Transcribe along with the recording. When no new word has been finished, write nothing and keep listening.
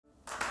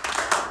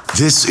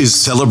This is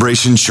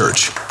Celebration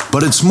Church,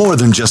 but it's more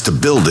than just a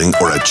building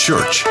or a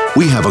church.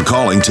 We have a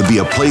calling to be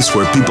a place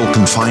where people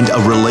can find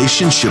a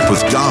relationship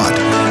with God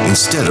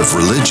instead of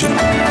religion.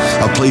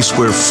 A place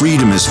where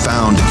freedom is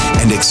found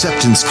and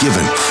acceptance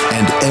given,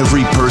 and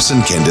every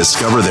person can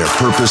discover their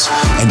purpose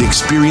and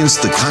experience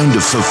the kind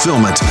of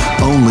fulfillment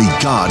only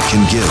God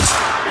can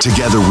give.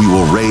 Together we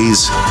will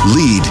raise,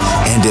 lead,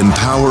 and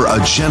empower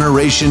a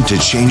generation to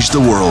change the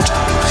world.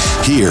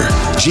 Here,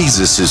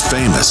 Jesus is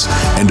famous,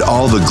 and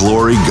all the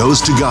glory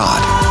goes to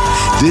God.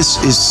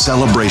 This is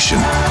celebration.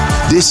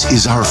 This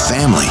is our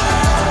family.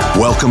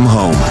 Welcome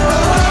home.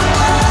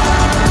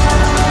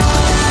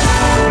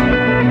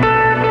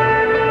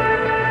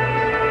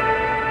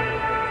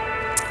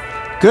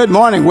 Good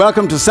morning.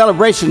 Welcome to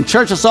Celebration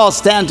Church. Let's all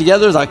stand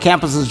together as our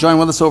campuses join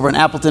with us over in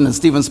Appleton and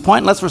Stevens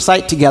Point. Let's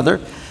recite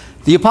together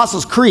the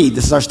Apostles' Creed.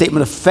 This is our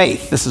statement of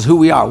faith. This is who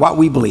we are, what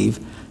we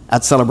believe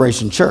at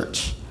Celebration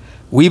Church.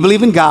 We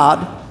believe in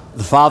God,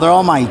 the Father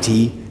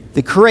Almighty,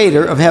 the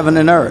creator of heaven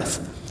and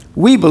earth.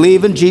 We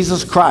believe in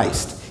Jesus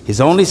Christ, his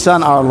only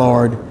Son, our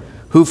Lord,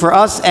 who for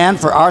us and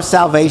for our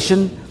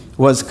salvation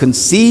was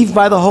conceived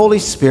by the Holy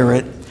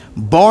Spirit,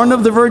 born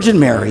of the Virgin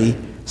Mary,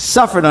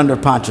 suffered under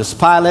Pontius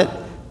Pilate,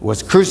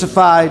 was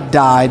crucified,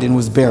 died, and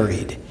was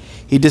buried.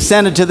 He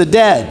descended to the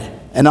dead,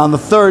 and on the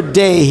third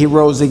day he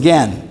rose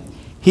again.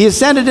 He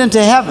ascended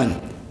into heaven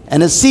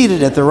and is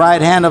seated at the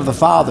right hand of the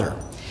Father.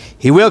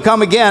 He will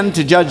come again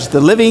to judge the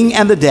living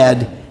and the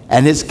dead,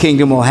 and his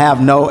kingdom will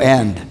have no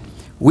end.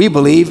 We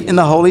believe in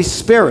the Holy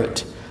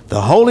Spirit,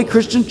 the holy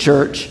Christian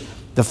church,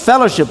 the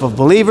fellowship of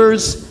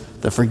believers,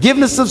 the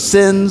forgiveness of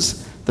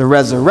sins, the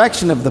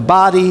resurrection of the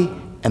body,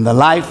 and the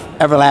life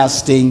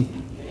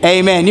everlasting.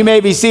 Amen. You may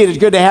be seated.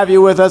 Good to have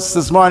you with us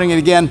this morning. And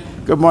again,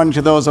 good morning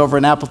to those over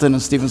in Appleton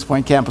and Stevens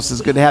Point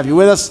campuses. Good to have you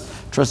with us.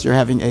 Trust you're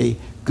having a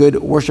good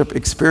worship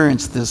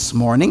experience this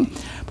morning.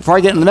 Before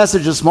I get into the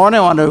message this morning,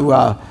 I want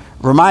to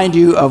remind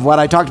you of what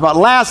I talked about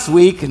last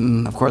week.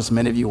 And of course,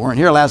 many of you weren't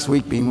here last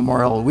week, being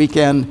Memorial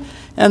Weekend.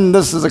 And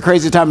this is a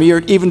crazy time of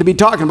year even to be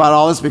talking about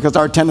all this, because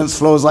our attendance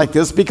flows like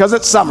this because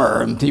it's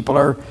summer and people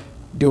are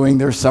doing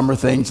their summer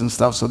things and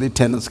stuff. So the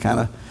attendance kind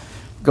of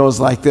goes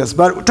like this.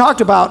 But we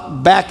talked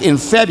about back in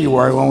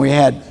February when we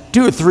had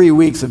 2 or 3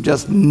 weeks of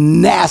just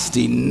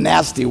nasty,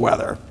 nasty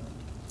weather.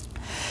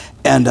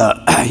 And,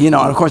 and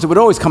of course, it would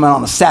always come out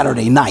on a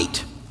Saturday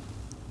night.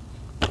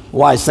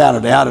 Why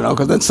Saturday? I don't know,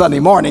 because then Sunday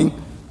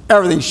morning,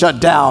 everything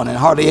shut down and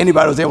hardly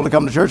anybody was able to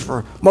come to church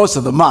for most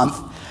of the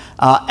month.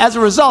 As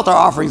a result, our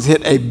offerings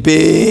hit a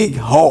big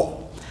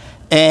hole.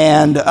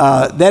 And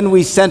then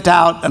we sent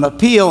out an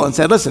appeal and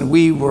said, listen,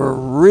 we were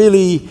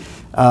really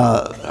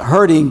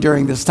hurting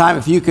during this time.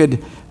 If you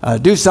could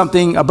do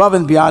something above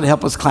and beyond to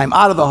help us climb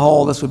out of the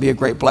hole, this would be a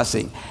great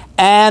blessing.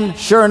 And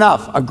sure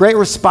enough, a great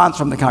response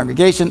from the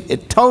congregation.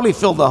 It totally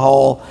filled the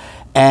hole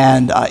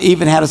and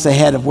even had us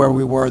ahead of where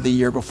we were the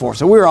year before.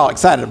 So we were all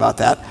excited about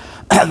that.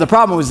 The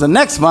problem was the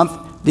next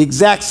month, the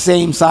exact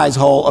same size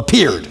hole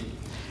appeared.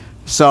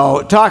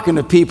 So talking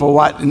to people,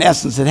 what in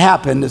essence had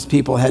happened is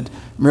people had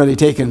merely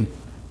taken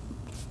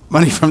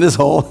money from this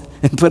hole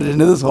and put it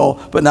into this hole,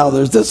 but now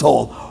there's this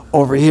hole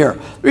over here.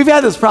 We've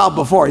had this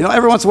problem before.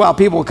 Every once in a while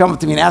people will come up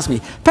to me and ask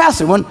me,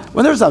 Pastor, when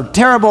there's a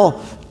terrible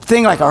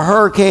thing like a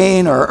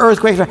hurricane or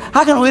earthquake,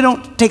 how come we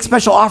don't take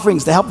special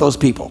offerings to help those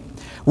people?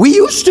 We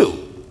used to.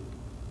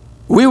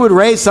 We would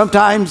raise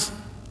sometimes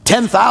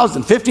 $10,000,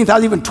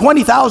 $15,000, even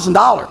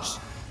 $20,000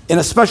 in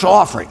a special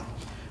offering.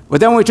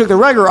 But then when we took the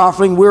regular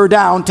offering, we were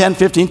down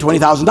 $10,000, $15,000,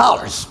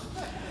 $20,000.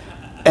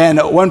 And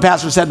one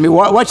pastor said to me,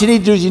 what you need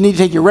to do is you need to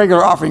take your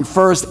regular offering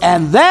first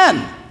and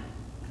then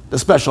the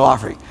special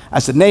offering. I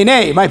said,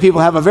 nay, my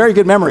people have a very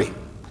good memory.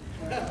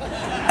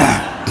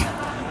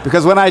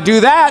 Because when I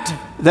do that,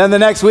 then the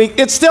next week,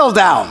 it's still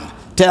down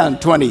 $10,000,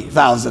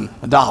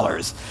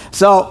 $20,000.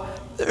 So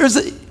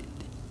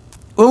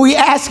when we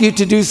ask you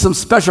to do some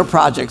special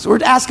projects,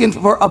 we're asking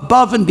for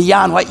above and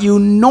beyond what you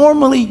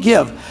normally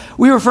give.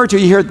 We refer to,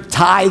 you hear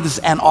tithes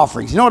and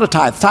offerings. You know what a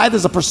tithe? Tithe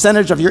is a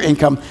percentage of your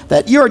income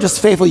that you're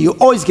just faithful, you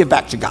always give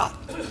back to God.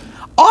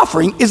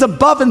 Offering is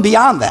above and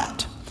beyond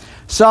that.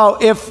 So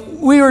if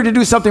we were to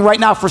do something right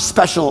now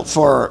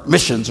for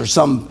missions or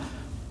some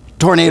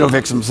tornado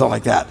victim or something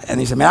like that, and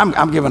he said, man,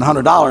 I'm giving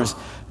 $100,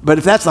 but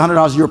if that's the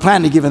 $100 you were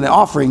planning to give in the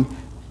offering,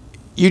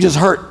 you just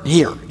hurt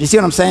here. Do you see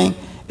what I'm saying?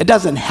 It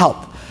doesn't help.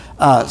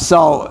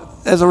 So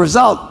as a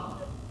result,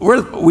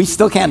 we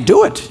still can't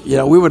do it.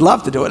 We would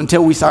love to do it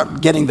until we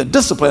start getting the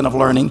discipline of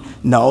learning,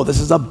 no, this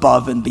is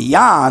above and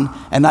beyond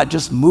and not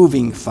just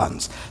moving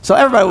funds. So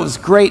everybody was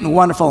great and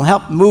wonderful and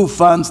helped move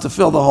funds to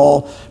fill the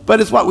hole, but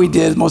it's what we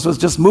did. Most of us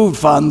just moved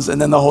funds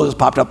and then the hole just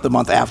popped up the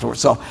month afterwards.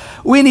 So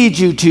we need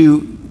you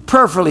to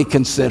prayerfully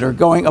consider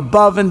going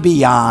above and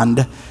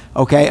beyond.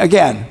 Okay,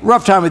 again,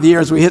 rough time of the year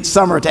as we hit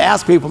summer to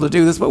ask people to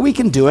do this, but we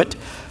can do it.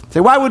 Say,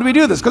 why would we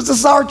do this? Because this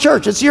is our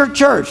church. It's your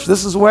church.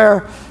 This is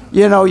where,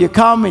 you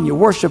come and you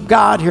worship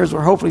God. Here's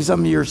where hopefully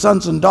some of your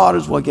sons and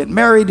daughters will get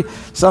married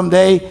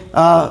someday.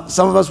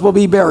 Some of us will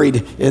be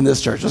buried in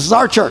this church. This is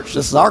our church.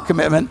 This is our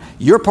commitment.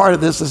 You're part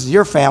of this. This is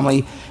your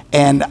family.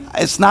 And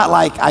it's not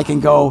like I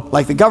can go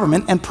like the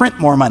government and print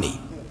more money.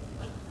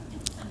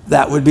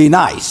 That would be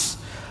nice.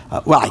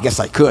 Well, I guess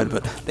I could,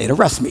 but they'd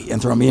arrest me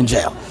and throw me in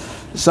jail.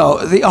 So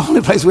the only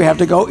place we have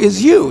to go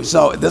is you.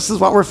 So this is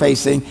what we're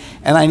facing,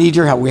 and I need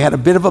your help. We had a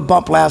bit of a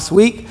bump last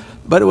week,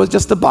 but it was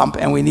just a bump,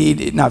 and we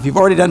need, now if you've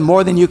already done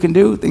more than you can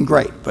do, then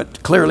great,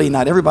 but clearly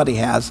not everybody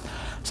has.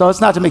 So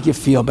it's not to make you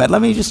feel bad.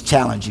 Let me just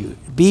challenge you.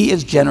 Be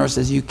as generous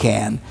as you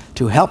can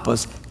to help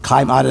us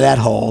climb out of that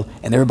hole.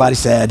 And everybody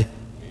said,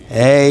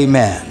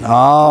 amen.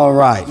 All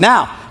right.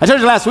 Now, I told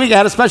you last week I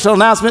had a special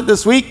announcement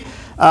this week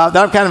that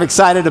I'm kind of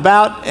excited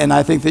about, and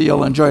I think that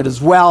you'll enjoy it as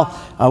well.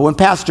 When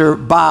Pastor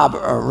Bob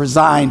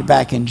resigned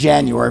back in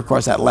January, of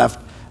course, that left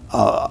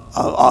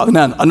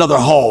another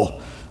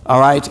hole, all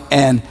right?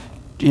 And,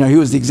 he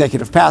was the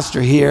executive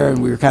pastor here,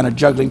 and we were kind of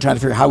juggling, trying to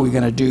figure out how we were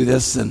going to do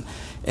this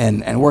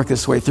and work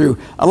this way through.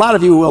 A lot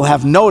of you will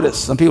have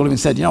noticed, some people even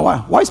said,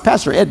 why has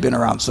Pastor Ed been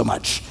around so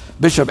much?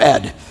 Bishop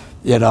Ed,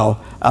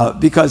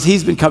 because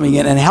he's been coming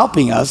in and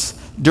helping us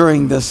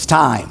during this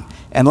time.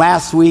 And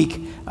last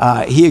week,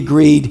 he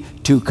agreed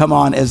to come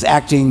on as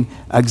acting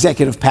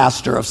executive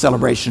pastor of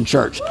Celebration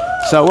Church.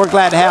 So we're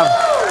glad to have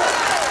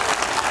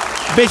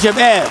Bishop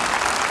Ed.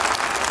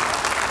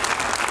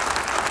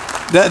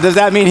 Does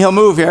that mean he'll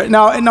move here?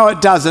 No,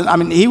 it doesn't. I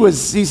mean,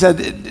 he said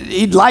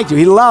he'd like to.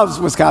 He loves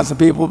Wisconsin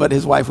people, but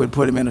his wife would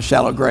put him in a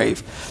shallow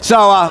grave.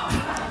 So,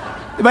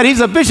 but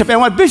he's a bishop.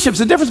 And what bishops,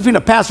 the difference between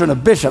a pastor and a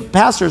bishop,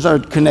 pastors are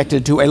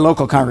connected to a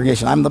local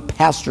congregation. I'm the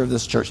pastor of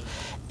this church.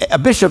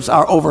 Bishops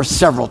are over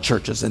several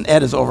churches, and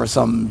Ed is over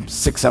some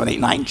 6, 7, 8,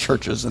 9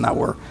 churches, and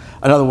we're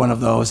another one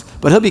of those.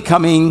 But he'll be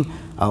coming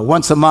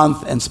once a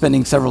month and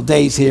spending several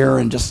days here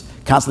and just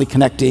constantly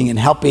connecting and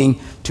helping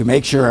to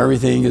make sure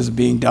everything is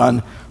being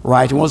done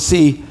right. And we'll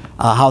see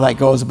how that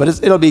goes. But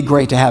it'll be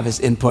great to have his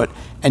input,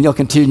 and you'll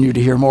continue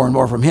to hear more and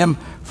more from him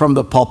from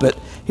the pulpit.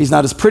 He's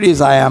not as pretty as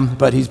I am,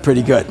 but he's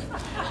pretty good.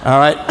 All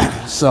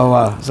right?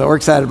 So we're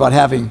excited about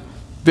having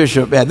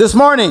Bishop Ed. This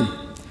morning,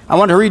 I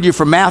want to read you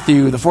from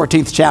Matthew, the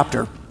 14th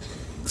chapter.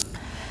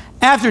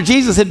 After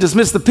Jesus had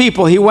dismissed the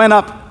people, he went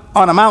up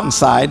on a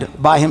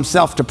mountainside by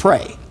himself to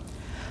pray.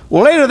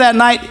 Well, later that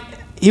night,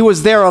 he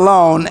was there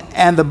alone,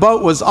 and the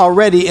boat was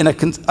already in a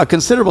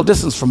considerable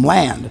distance from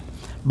land,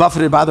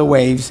 buffeted by the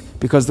waves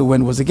because the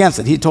wind was against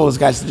it. He told his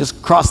guys to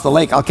just cross the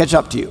lake, I'll catch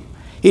up to you.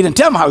 He didn't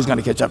tell them how he was going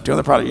to catch up to them.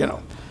 They probably,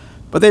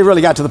 But they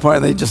really got to the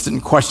point where they just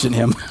didn't question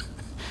him.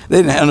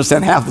 They didn't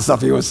understand half the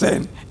stuff he was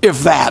saying,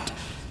 if that.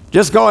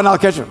 Just go and I'll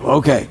catch you.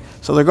 Okay.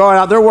 So they're going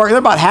out. They're working. They're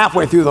about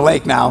halfway through the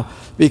lake now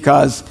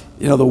because,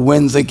 the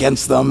wind's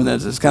against them, and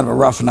it's kind of a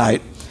rough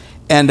night.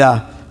 And,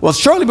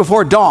 shortly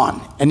before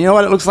dawn, and you know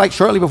what it looks like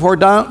shortly before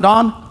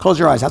dawn? Close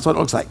your eyes. That's what it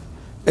looks like.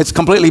 It's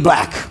completely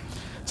black.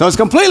 So it's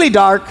completely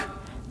dark,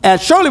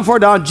 and shortly before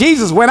dawn,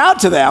 Jesus went out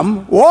to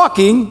them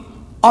walking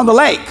on the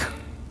lake.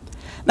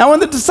 Now, when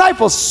the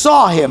disciples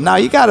saw him, now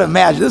you got to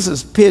imagine, this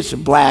is pitch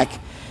black,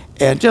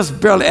 and just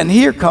barely, and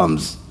here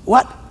comes,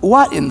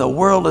 what in the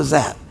world is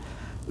that?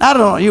 I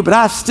don't know you, but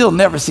I've still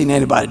never seen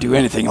anybody do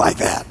anything like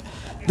that.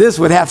 This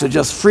would have to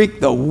just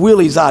freak the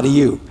willies out of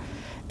you.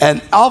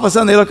 And all of a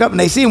sudden they look up and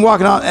they see him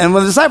walking on, and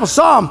when the disciples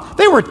saw him,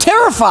 they were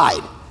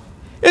terrified.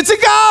 It's a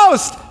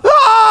ghost!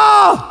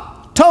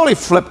 Ah! Totally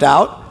flipped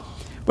out.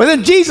 But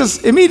then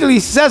Jesus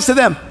immediately says to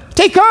them,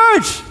 take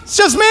courage, it's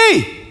just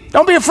me.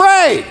 Don't be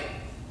afraid.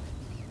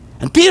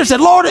 And Peter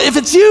said, Lord, if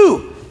it's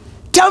you,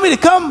 tell me to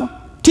come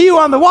to you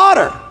on the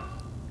water.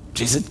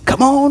 Jesus said,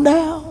 come on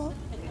down.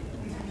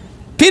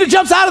 Peter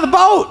jumps out of the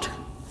boat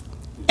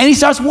and he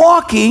starts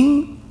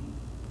walking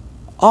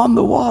on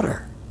the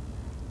water.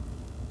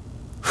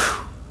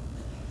 Whew.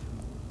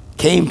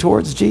 Came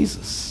towards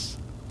Jesus.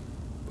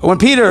 But when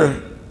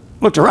Peter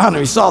looked around and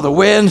he saw the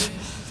wind,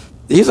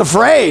 he's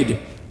afraid.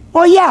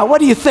 Well, yeah,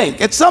 what do you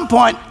think? At some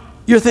point,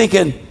 you're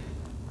thinking,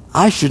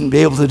 I shouldn't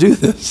be able to do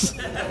this.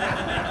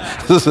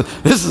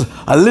 This is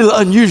a little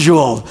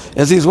unusual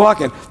as he's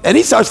walking. And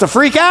he starts to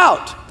freak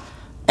out.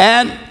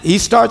 And he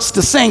starts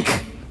to sink.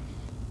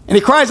 And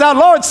he cries out,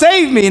 Lord,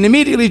 save me. And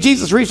immediately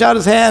Jesus reached out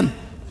his hand,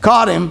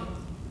 caught him.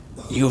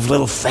 You have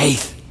little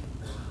faith.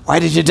 Why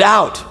did you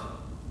doubt?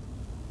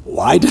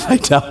 Why did I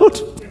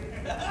doubt?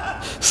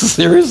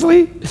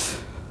 Seriously?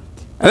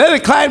 And then he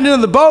climbed into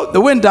the boat.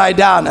 The wind died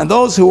down. And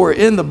those who were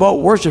in the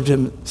boat worshiped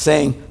him,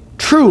 saying,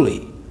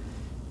 truly,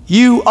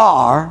 you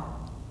are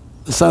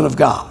the Son of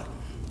God.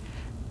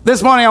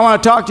 This morning I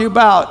want to talk to you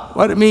about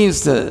what it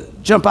means to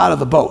jump out of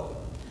the boat.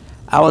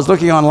 I was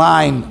looking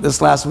online this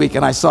last week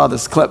and I saw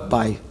this clip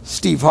by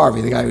Steve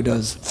Harvey, the guy who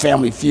does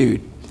Family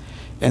Feud.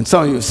 And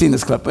some of you have seen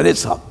this clip, but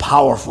it's a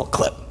powerful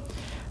clip.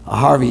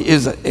 Harvey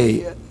is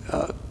a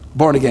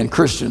born-again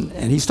Christian,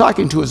 and he's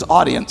talking to his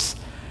audience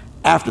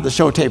after the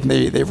show tape, and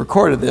they've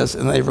recorded this,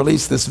 and they've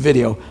released this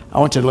video. I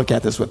want you to look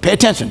at this. Pay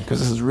attention, because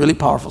this is really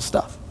powerful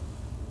stuff.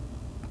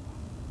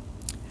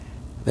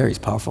 There, he's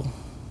powerful.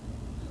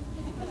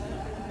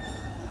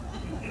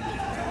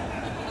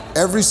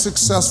 Every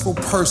successful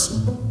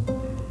person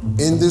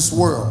in this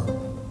world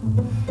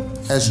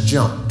has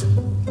jumped.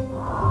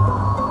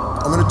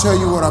 I'm going to tell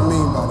you what I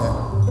mean by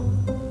that.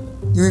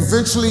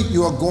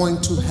 You are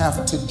going to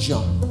have to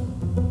jump.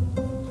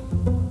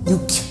 You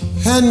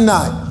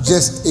cannot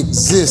just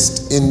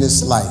exist in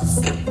this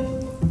life.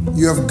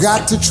 You have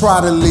got to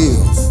try to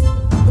live.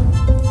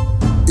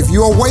 If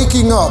you are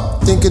waking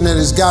up thinking that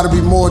it's got to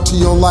be more to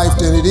your life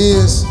than it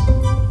is,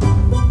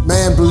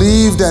 man,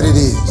 believe that it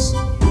is.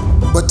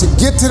 But to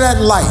get to that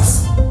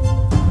life,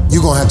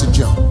 you're going to have to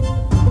jump.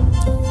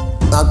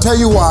 Now, I'll tell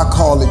you why I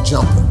call it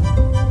jumping.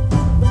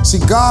 See,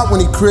 God,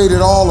 when He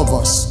created all of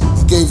us,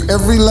 He gave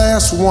every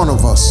last one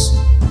of us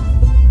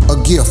a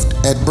gift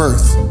at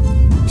birth.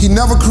 He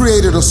never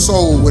created a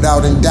soul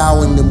without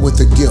endowing them with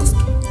a gift.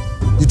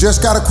 You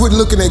just got to quit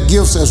looking at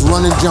gifts as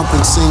running,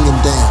 jumping, sing,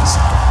 and dance.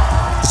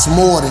 It's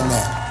more than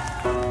that.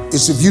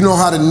 It's if you know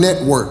how to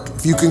network,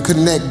 if you can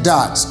connect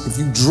dots, if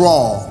you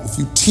draw, if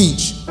you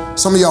teach.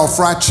 Some of y'all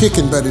fry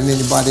chicken better than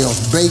anybody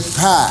else, bake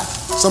pie.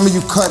 Some of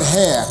you cut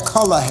hair,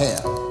 color hair.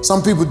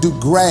 Some people do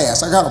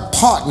grass. I got a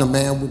partner,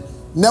 man,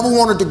 never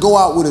wanted to go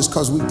out with us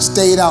because we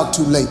stayed out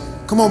too late.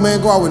 Come on,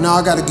 man, go out with. Now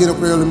I got to get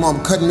up early,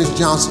 Mom, cutting Miss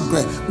Johnson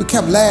grass. We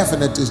kept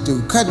laughing at this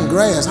dude, cutting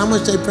grass. How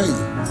much they pay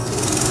you?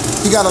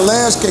 He got a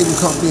landscaping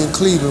company in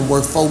Cleveland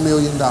worth $4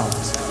 million.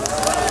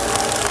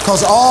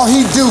 Because all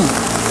he do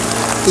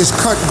is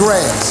cut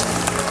grass.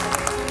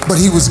 But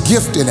he was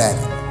gifted at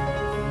it.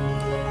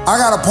 I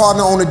got a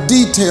partner on a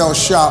detail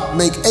shop,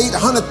 make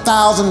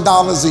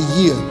 $800,000 a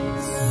year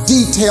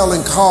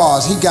detailing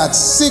cars. He got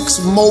 6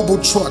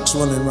 mobile trucks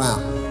running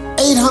around.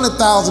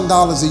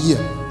 $800,000 a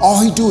year. All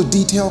he do is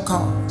detail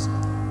cars.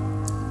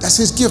 That's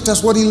his gift.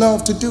 That's what he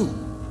loved to do.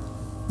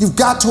 You've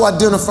got to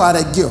identify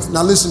that gift.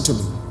 Now listen to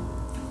me.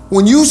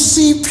 When you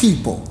see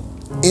people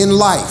in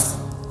life,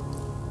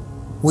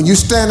 when you're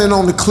standing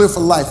on the cliff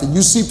of life and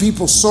you see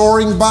people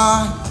soaring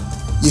by,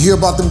 you hear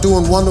about them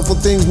doing wonderful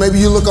things. Maybe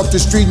you look up the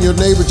street and your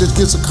neighbor just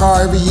gets a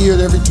car every year,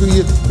 every 2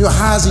 years. You know,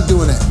 how is he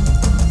doing that?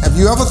 Have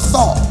you ever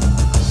thought,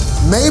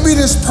 maybe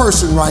this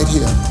person right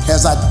here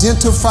has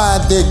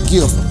identified their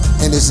gift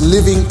and is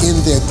living in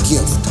their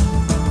gift?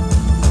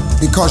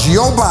 Because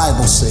your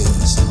Bible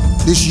says,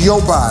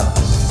 your Bible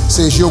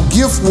says your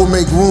gift will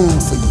make room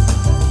for you.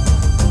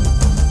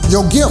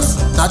 Your gift,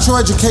 not your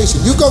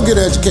education. You go get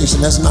an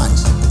education, that's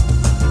nice.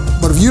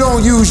 But if you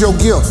don't use your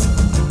gift,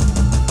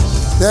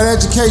 that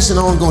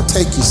education only gonna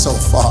take you so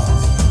far.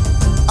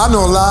 I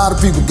know a lot of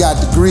people got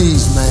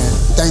degrees, man,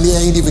 they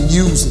ain't even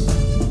using it.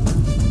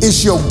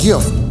 It's your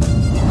gift.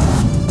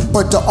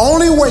 But the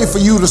only way for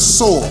you to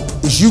soar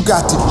is you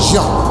got to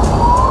jump.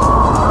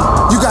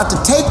 You got to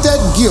take that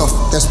gift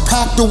that's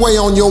packed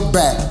away on your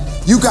back.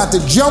 You got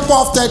to jump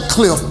off that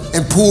cliff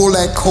and pull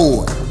that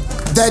cord.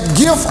 That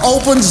gift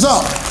opens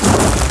up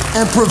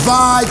and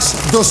provides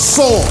the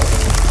soar.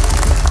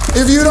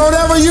 If you don't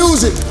ever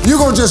use it, you're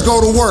gonna just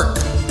go to work.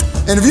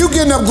 And if you're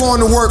getting up going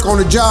to work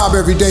on a job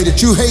every day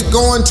that you hate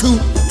going to,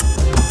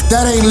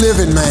 that ain't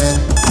living, man.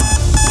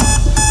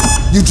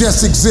 You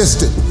just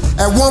existed.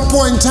 At one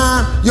point in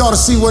time, you ought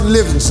to see what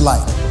living's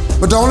like.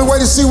 But the only way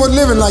to see what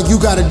living like, you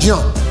gotta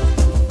jump.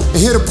 And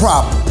here's the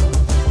problem.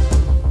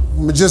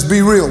 Let me just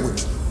be real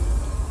with you.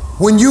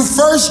 When you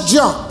first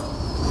jump,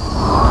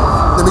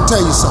 let me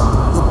tell you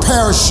something. Your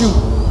parachute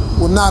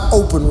will not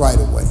open right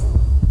away.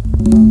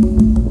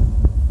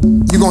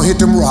 You're gonna hit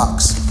them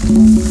rocks.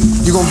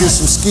 You're gonna get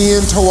some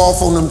skin tore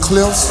off on them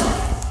cliffs.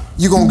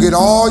 You're gonna get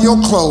all your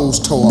clothes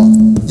tore off.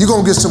 You're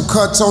gonna get some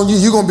cuts on you.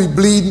 You're gonna be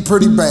bleeding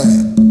pretty bad.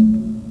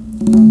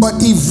 But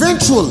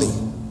eventually,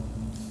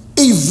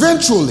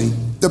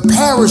 the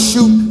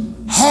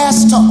parachute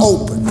has to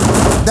open.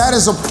 That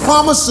is a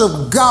promise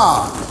of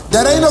God.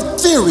 That ain't a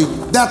theory,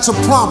 that's a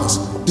promise.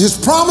 His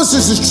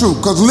promises is true,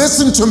 because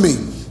listen to me.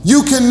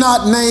 You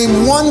cannot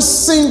name one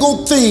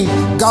single thing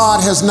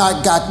God has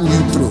not gotten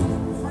you through.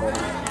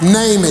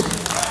 Name it.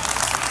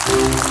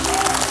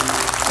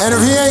 And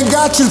if he ain't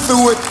got you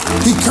through it,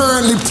 he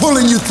currently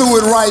pulling you through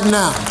it right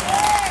now.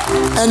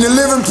 And the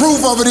living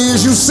proof of it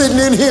is you sitting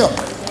in here.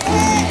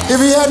 If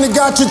he hadn't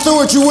got you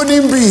through it, you wouldn't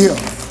even be here.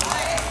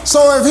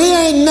 So if he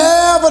ain't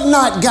never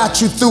not got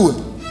you through it,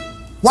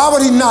 why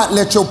would he not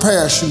let your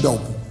parachute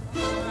open?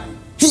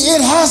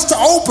 It has to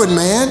open,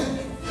 man.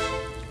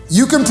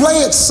 You can play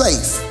it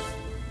safe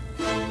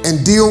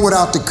and deal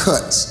without the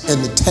cuts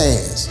and the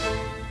tears.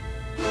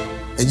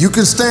 And you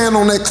can stand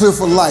on that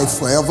cliff of life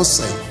forever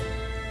safe.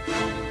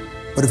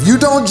 But if you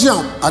don't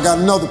jump, I got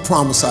another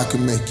promise I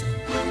can make you.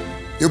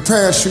 Your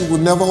parachute will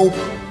never open.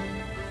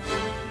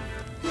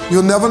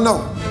 You'll never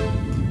know.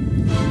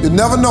 You'll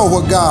never know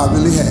what God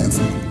really has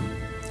for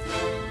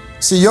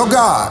you. See, your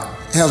God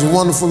has a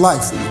wonderful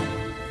life for you.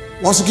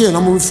 Once again,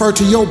 I'm going to refer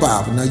to your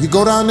Bible. Now, you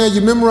go down there, you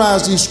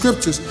memorize these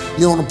scriptures,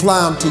 you don't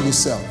apply them to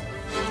yourself.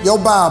 Your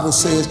Bible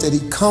says that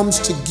he comes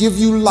to give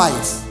you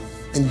life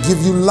and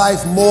give you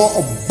life more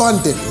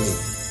abundantly.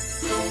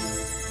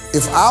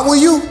 If I were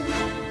you,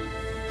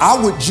 I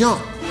would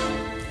jump.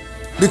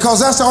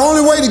 Because that's the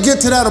only way to get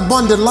to that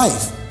abundant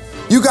life.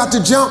 You got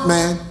to jump,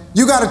 man.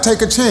 You got to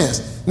take a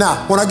chance.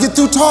 Now, when I get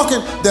through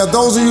talking, there are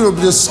those of you who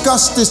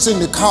discuss this in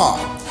the car.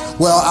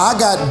 Well, I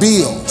got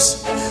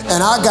bills,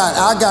 and I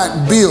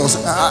got bills.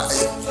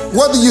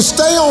 Whether you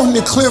stay on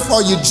the cliff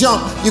or you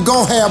jump, you're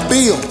going to have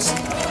bills.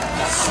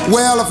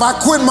 Well, if I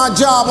quit my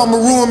job, I'm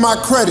going to ruin my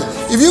credit.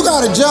 If you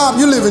got a job,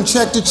 you live in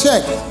check to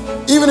check.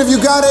 Even if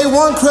you got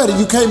A1 credit,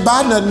 you can't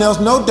buy nothing else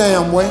no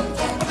damn way.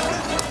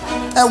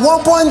 At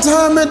one point in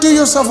time, man, do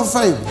yourself a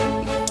favor.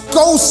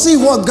 Go see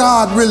what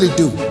God really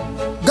do.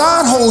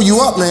 God hold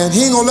you up, man.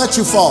 He ain't gonna let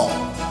you fall.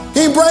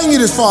 He ain't bring you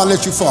this far and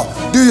let you fall.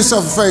 Do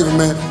yourself a favor,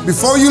 man.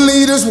 Before you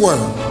leave this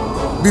world,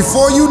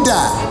 before you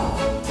die,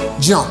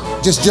 jump.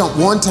 Just jump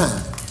one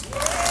time.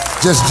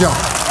 Just jump.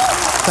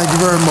 Thank you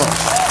very much.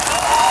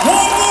 One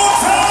more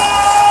time!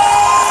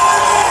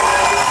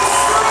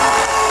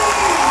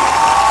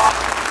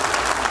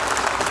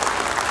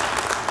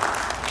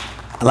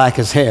 I like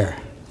his hair.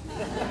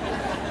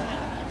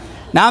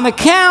 Now, on the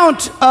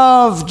account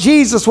of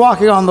Jesus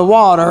walking on the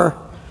water,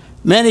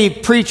 many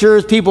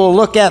preachers, people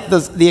look at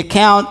the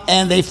account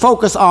and they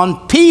focus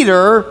on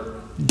Peter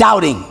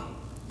doubting.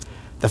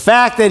 The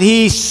fact that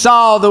he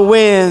saw the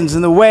winds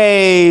and the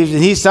waves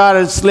and he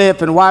started to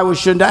slip and why we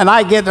shouldn't. And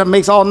I get that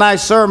makes all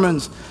nice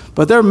sermons,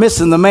 but they're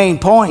missing the main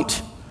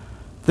point.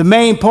 The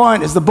main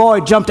point is the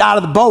boy jumped out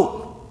of the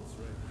boat.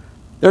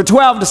 There are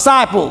 12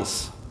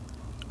 disciples.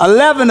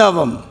 11 of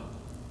them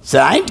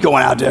said, I ain't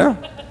going out there.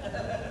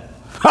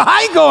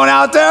 I ain't going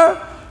out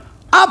there.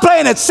 I'm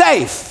playing it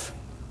safe.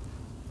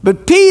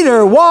 But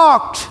Peter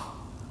walked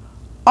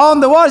on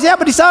the waters. Yeah,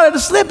 but he started to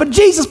slip, but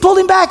Jesus pulled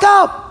him back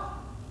up.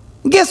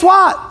 And guess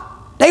what?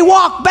 They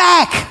walked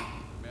back.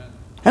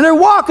 And they're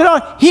walking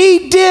on.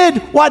 He did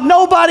what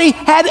nobody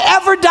had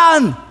ever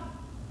done.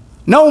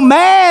 No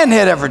man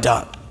had ever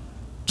done.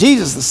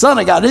 Jesus, the Son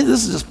of God, this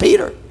is just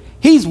Peter.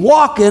 He's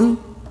walking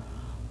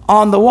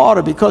on the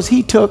water because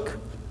he took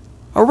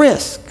a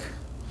risk.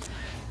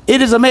 It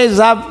is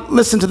amazing. I've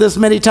listened to this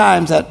many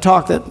times, that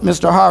talk that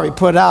Mr. Harvey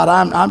put out.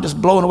 I'm just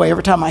blown away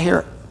every time I hear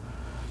it.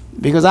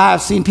 Because I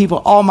have seen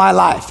people all my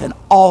life, and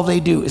all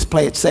they do is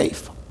play it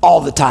safe.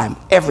 All the time,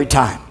 every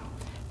time.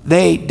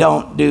 They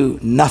don't do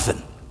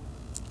nothing.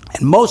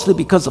 And mostly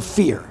because of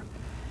fear.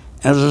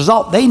 And as a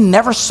result, they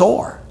never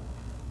soar.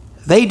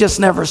 They just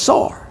never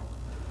soar.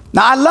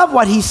 Now, I love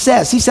what he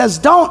says. He says,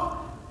 don't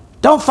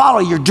follow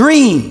your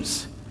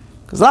dreams.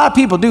 Because a lot of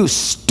people do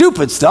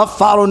stupid stuff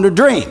following their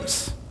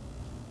dreams.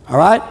 All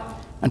right?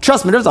 And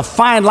trust me, there's a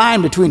fine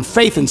line between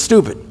faith and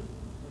stupid.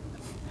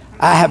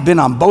 I have been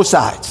on both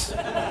sides. And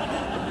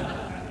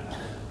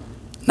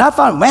I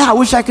thought, man, I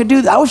wish I could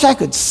do that. I wish I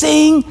could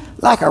sing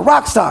like a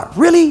rock star.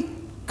 Really?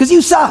 Because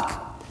you suck.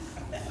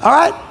 All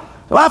right?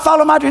 So I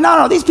follow my dream.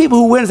 No, these people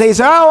who win, they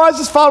say, oh, I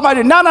just follow my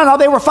dream. No,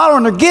 they were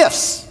following their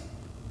gifts.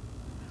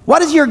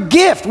 What is your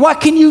gift? What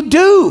can you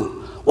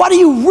do? What are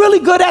you really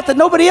good at that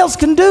nobody else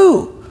can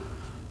do?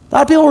 A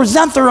lot of people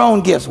resent their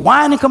own gifts,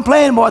 whine and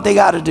complain about what they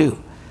got to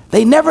do.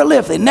 They never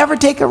live. They never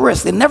take a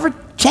risk. They never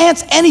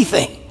chance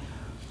anything.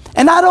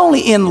 And not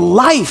only in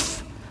life,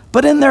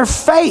 but in their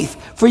faith.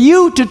 For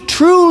you to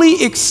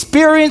truly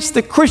experience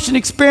the Christian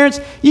experience,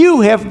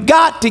 you have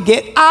got to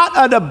get out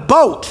of the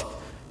boat.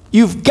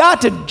 You've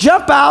got to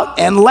jump out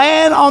and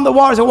land on the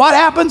water. So what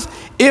happens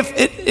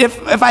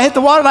if I hit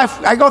the water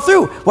and I go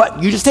through?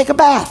 What? You just take a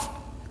bath.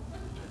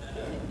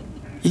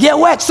 You get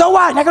wet. So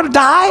what? You're not going to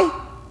die?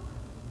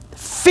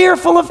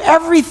 Fearful of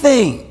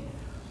everything.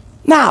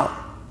 Now,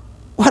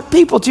 what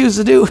people choose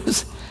to do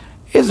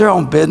is their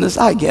own business.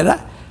 I get it.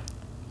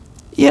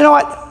 You know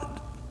what?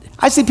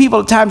 I see people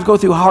at times go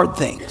through hard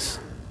things.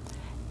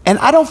 And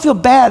I don't feel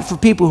bad for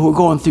people who are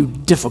going through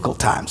difficult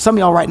times. Some of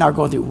y'all right now are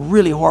going through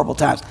really horrible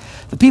times.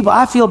 The people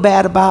I feel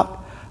bad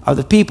about are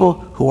the people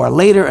who are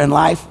later in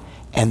life,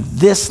 and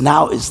this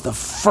now is the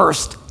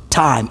first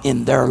time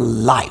in their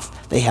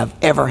life they have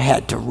ever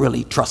had to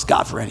really trust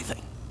God for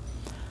anything.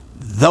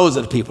 Those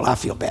are the people I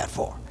feel bad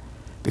for,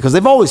 because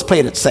they've always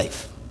played it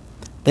safe.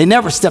 They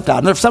never stepped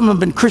out. And some of them have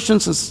been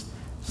Christians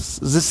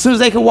since as soon as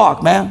they could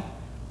walk, man.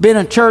 Been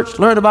in church,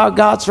 learned about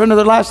God, surrendered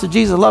their lives to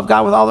Jesus, love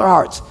God with all their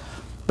hearts.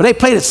 But they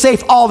played it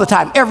safe all the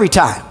time, every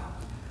time.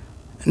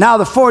 Now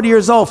they're 40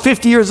 years old,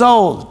 50 years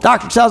old.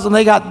 Doctor tells them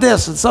they got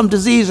this and some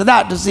disease or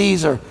that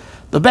disease, or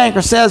the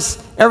banker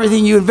says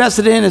everything you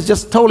invested in is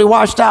just totally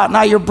washed out.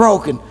 Now you're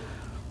broken.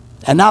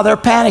 And now they're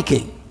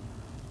panicking.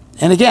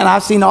 And again,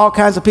 I've seen all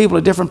kinds of people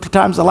at different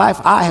times of life.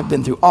 I have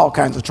been through all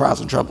kinds of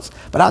trials and troubles.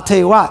 But I'll tell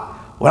you what,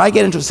 when I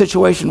get into a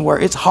situation where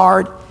it's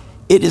hard,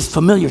 it is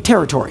familiar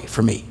territory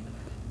for me.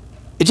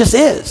 It just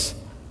is.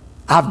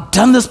 I've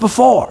done this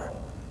before.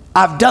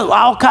 I've done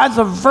all kinds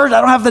of versions.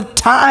 I don't have the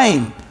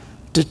time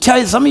to tell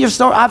you some of your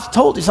stories. I've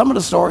told you some of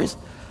the stories.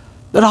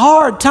 That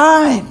hard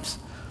times.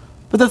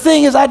 But the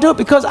thing is, I do it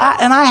because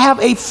I have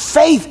a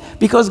faith,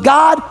 because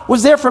God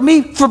was there for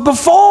me for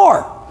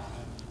before.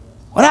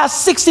 When I was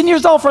 16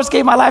 years old, first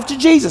gave my life to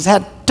Jesus,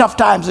 had tough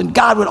times, and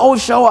God would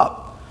always show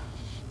up.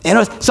 You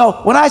know, so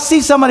when I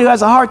see somebody who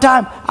has a hard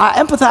time,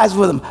 I empathize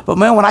with them. But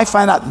man, when I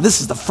find out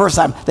this is the first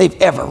time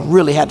they've ever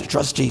really had to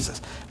trust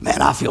Jesus,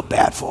 man, I feel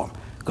bad for them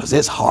because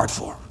it's hard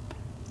for them.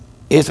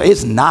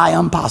 It's nigh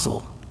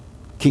impossible.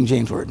 King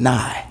James word,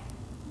 nigh,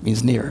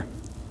 means near.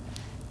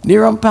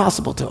 Near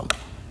impossible to them.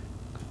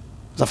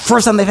 It's the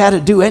first time they've had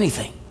to do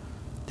anything.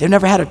 They've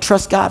never had to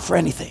trust God for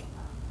anything.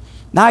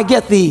 Now I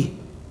get the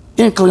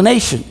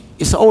inclination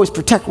is to always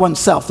protect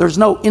oneself. There's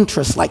no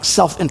interest like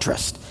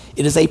self-interest.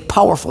 It is a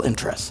powerful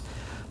interest.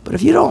 But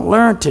if you don't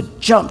learn to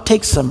jump,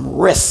 take some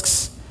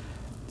risks,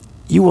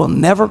 you will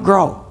never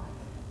grow.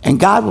 And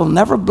God will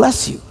never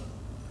bless you.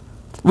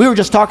 We were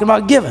just talking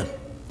about giving.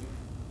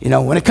 You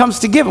know, when it comes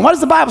to giving, what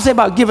does the Bible say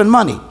about giving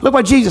money? Look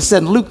what Jesus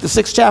said in Luke, the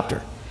 6th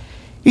chapter.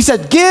 He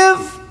said,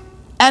 give,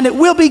 and it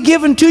will be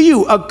given to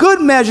you. A good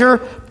measure,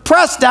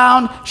 pressed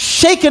down,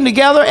 shaken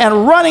together,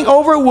 and running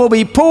over will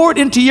be poured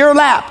into your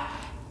lap.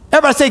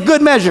 Everybody say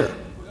good measure.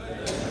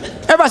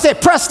 Everybody say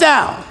pressed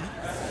down.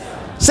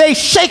 Say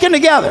shaken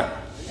together.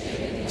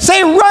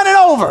 Say running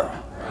over.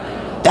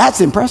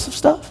 That's impressive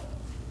stuff.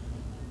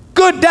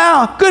 Good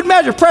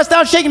measure, pressed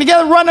down, shaken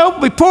together, run over,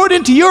 will be poured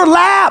into your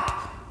lap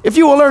if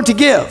you will learn to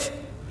give.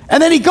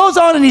 And then he goes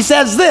on and he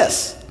says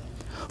this,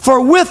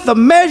 for with the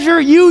measure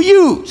you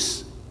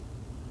use,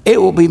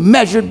 it will be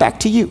measured back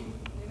to you.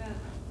 Amen.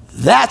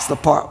 That's the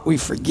part we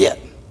forget.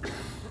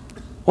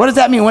 What does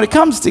that mean? When it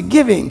comes to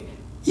giving,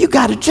 you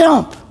got to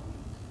jump.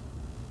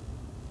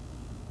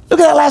 Look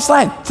at that last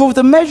line. For with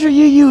the measure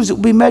you use, it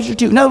will be measured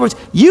to you. In other words,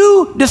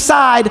 you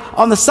decide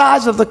on the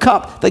size of the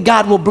cup that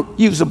God will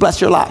use to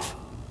bless your life.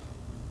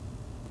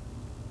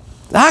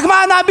 Now, how come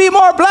I not be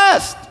more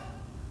blessed?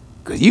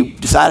 Because you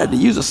decided to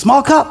use a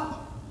small cup.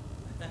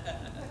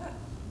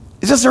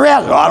 It's just a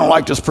reality. Oh, I don't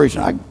like this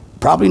preaching.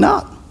 Probably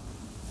not.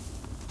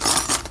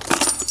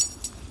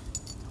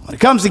 When it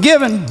comes to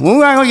giving, when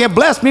we're going to get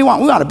blessed, we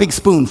want a big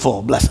spoonful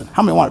of blessing.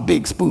 How many want a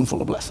big spoonful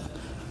of blessing?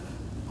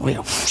 When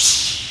it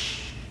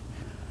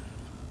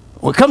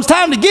comes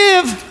time to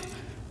give,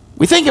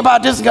 we think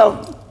about this and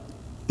go,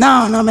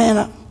 no, man,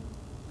 I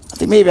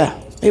think maybe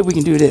we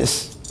can do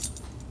this.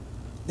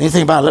 Then you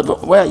think about it,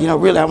 but, well,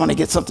 really, I want to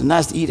get something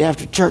nice to eat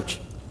after church.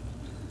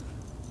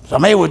 So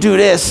maybe we'll do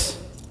this.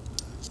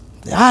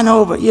 I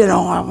know, but,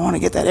 I want to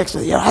get that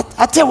extra.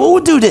 I tell you,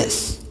 we'll do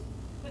this.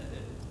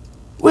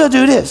 We'll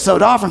do this. So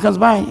the offering comes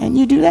by, and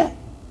you do that.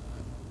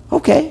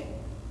 Okay.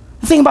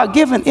 The thing about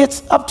giving,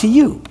 it's up to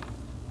you.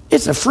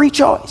 It's a free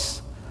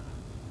choice.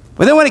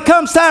 But then when it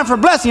comes time for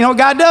blessing, you know what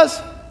God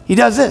does? He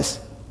does this.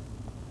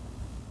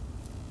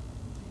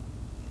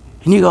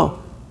 And you go,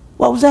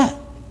 what was that?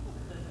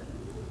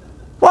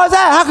 What was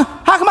that?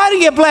 How come I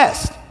didn't get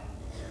blessed?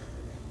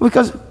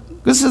 Because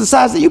this is the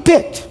size that you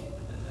picked.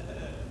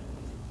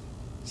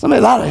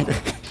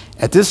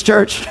 At this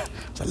church,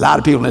 there's a lot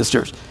of people in this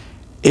church.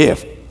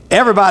 If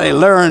everybody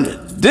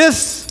learned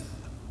this,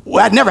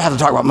 well, I'd never have to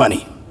talk about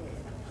money.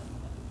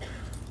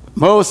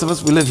 Most of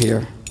us, we live here.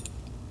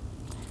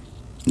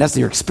 And that's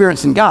your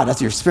experience in God. That's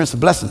your experience of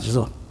blessings.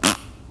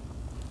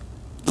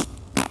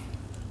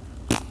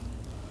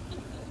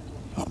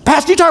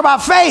 Pastor, you talk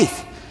about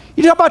faith.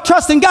 You talk about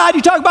trusting God.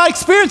 You talk about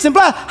experience and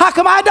blessing. How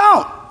come I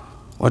don't?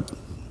 What?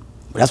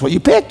 That's what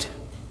you picked.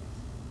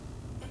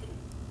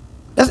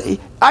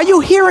 Are you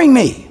hearing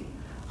me?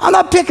 I'm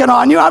not picking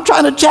on you. I'm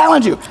trying to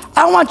challenge you.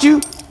 I want you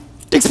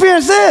to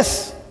experience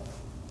this.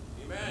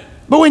 Amen.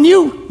 But when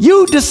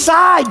you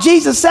decide,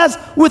 Jesus says,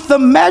 with the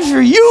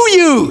measure you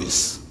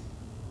use,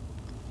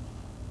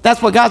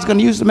 that's what God's going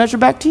to use to measure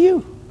back to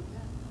you.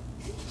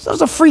 So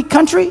it's a free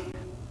country.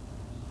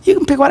 You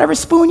can pick whatever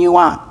spoon you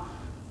want.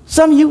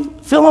 Some of you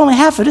fill only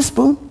half of this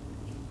spoon.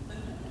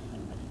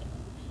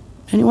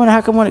 And you wonder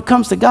how come when it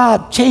comes to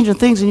God changing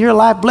things in your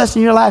life,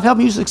 blessing your life,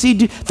 helping you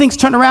succeed, things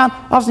turn around,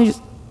 all of a sudden you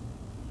just,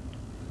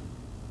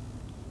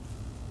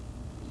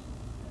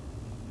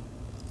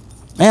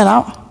 man,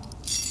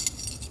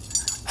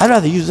 I'd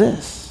rather use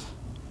this.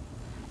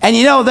 And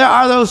there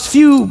are those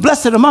few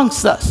blessed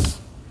amongst us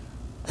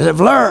that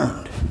have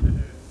learned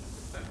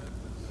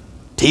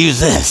to use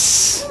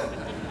this.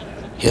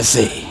 You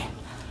see.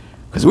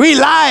 Because we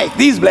like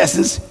these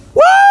blessings.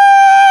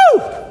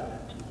 Woo!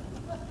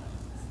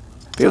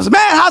 People say,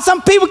 man, how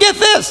some people get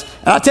this?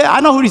 And I tell you, I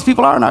know who these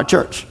people are in our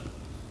church.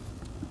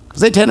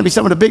 Because they tend to be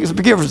some of the biggest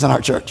givers in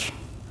our church.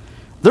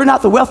 They're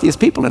not the wealthiest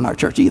people in our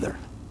church either.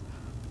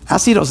 I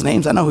see those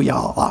names. I know who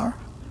y'all are.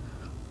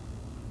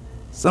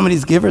 Some of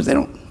these givers,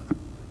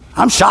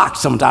 I'm shocked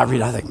sometimes.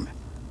 I think,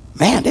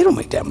 man, they don't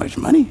make that much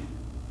money.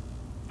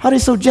 How are they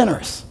so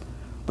generous?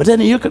 But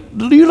then you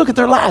look at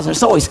their lives, and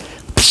it's always,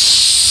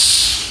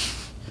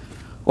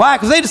 why?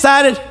 Because they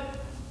decided,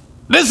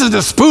 this is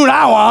the spoon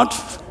I want.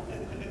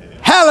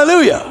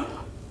 Hallelujah.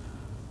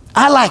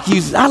 I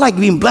like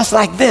being blessed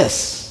like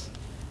this.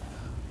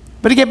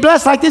 But to get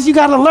blessed like this, you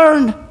got to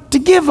learn to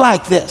give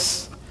like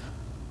this.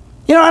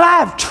 And I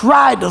have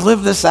tried to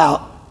live this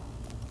out,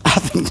 I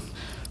think,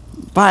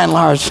 by and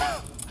large,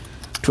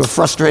 to a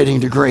frustrating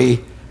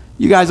degree.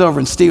 You guys over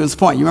in Stevens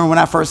Point, you remember when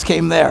I first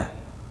came there?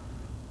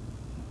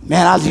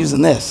 Man, I was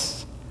using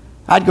this.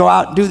 I'd go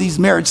out and do these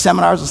marriage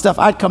seminars and stuff.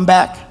 I'd come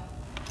back.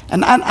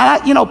 And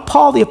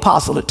Paul the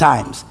Apostle at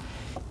times,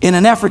 in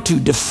an effort to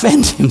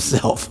defend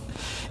himself,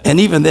 and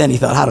even then he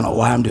thought, I don't know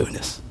why I'm doing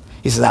this.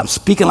 He says, I'm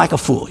speaking like a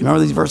fool. You remember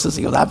these verses?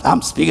 He goes,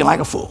 I'm speaking like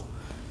a fool.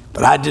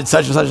 But I did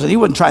such and such. He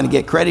wasn't trying to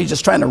get credit. He's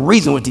just trying to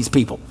reason with these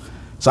people.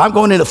 So I'm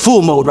going into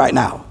fool mode right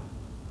now.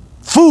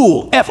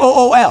 Fool,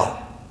 F-O-O-L.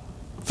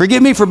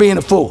 Forgive me for being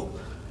a fool.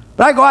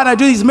 But I go out and I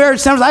do these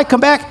marriage seminars. I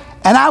come back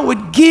and I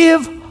would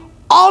give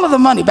all of the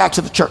money back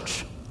to the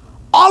church.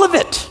 All of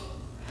it.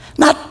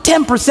 Not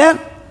 10%.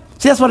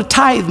 See, that's what a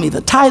tithe means.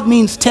 The tithe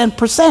means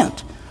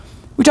 10%.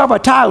 We talk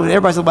about tithe,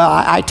 everybody says, well,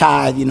 I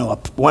tithe,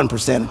 1% or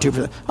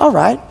 2%. All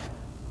right.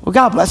 Well,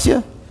 God bless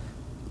you.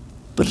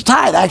 But a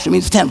tithe actually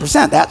means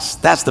 10%.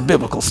 That's the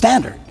biblical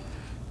standard.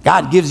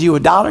 God gives you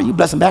 $1, you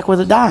bless him back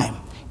with a dime.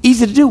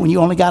 Easy to do when you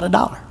only got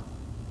 $1.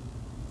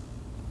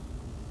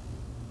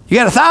 You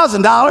got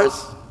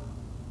 $1,000,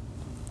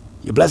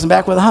 you bless him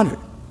back with 100.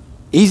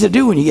 Easy to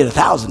do when you get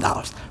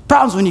 $1,000.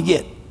 Problems when you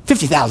get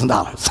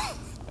 $50,000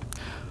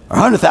 or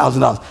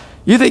 $100,000.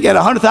 You think at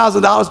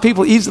 $100,000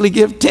 people easily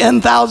give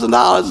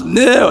 $10,000?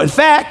 No. In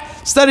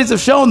fact, studies have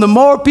shown the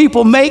more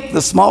people make,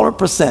 the smaller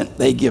percent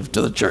they give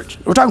to the church.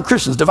 We're talking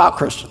Christians, devout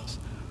Christians.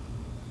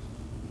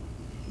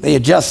 They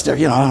adjust their,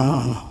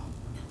 I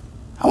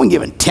wasn't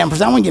giving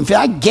 10%, I wasn't giving 50%.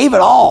 I gave it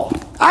all.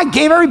 I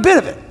gave every bit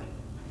of it.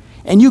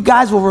 And you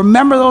guys will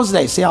remember those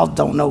days. See, I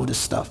don't know this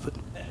stuff, but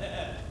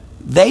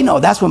they know.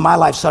 That's when my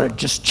life started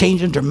just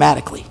changing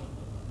dramatically.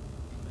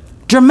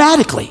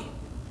 Dramatically.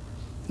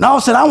 And all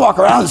of a sudden I walk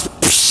around and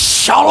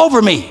it's all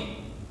over me.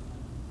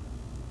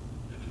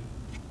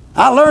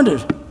 I learned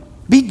to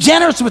be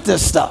generous with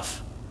this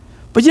stuff.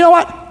 But you know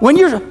what? When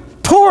you're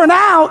pouring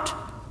out,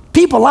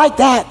 people like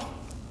that.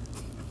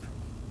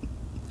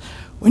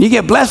 When you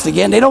get blessed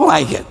again, they don't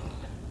like it.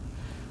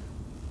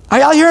 Are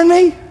y'all hearing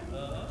me?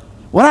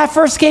 When I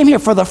first came here,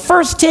 for the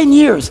first 10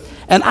 years,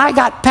 and I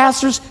got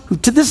pastors who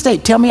to this day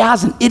tell me I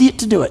was an idiot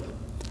to do it.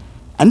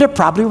 And they're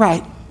probably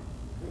right.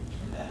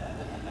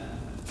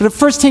 For the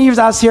first 10 years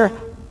I was here,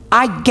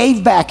 I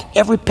gave back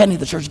every penny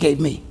the church gave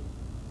me.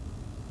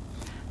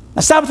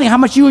 Now stop and think how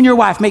much you and your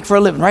wife make for a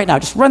living right now.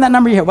 Just run that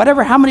number here,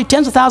 whatever, how many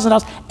tens of thousands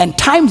of dollars, and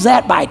times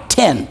that by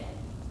 10.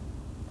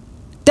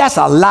 That's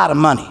a lot of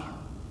money.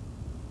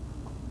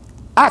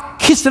 I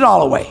kissed it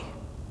all away.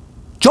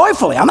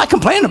 Joyfully. I'm not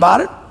complaining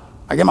about it.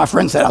 I guess my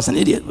friend said I was an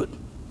idiot,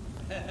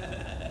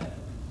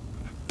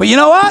 but you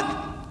know what?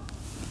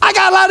 I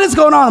got a lot of this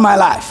going on in my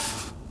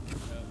life.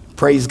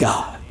 Praise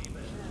God.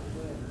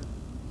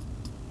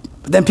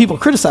 But then people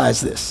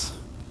criticize this.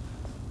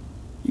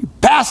 You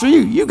pastor,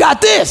 you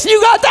got this, you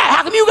got that.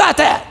 How come you got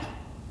that?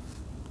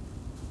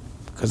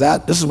 Because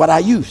this is what I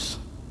use.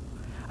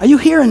 Are you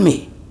hearing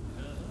me?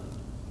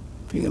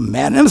 If you're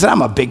mad, and listen,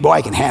 I'm a big boy,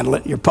 I can handle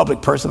it. You're a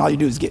public person, all you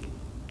do is get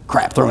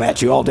crap thrown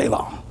at you all day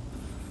long.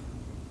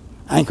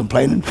 I ain't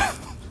complaining.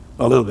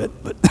 A little bit,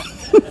 but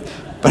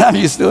but I'm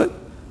used to it.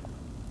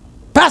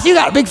 Pastor, you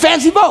got a big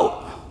fancy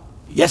boat.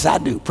 Yes, I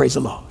do. Praise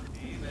the Lord.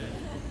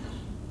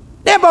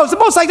 Their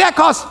boats like that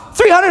cost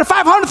 $300,000 to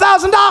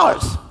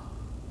 $500,000.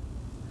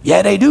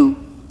 Yeah, they do,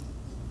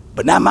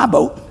 but not my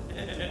boat.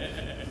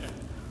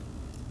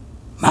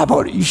 My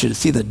boat, you should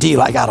see the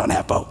deal I got on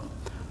that boat.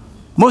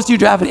 Most of you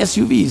driving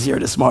SUVs here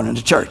this morning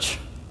to church.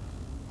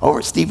 Over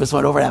at Stevens,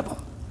 over at Apple.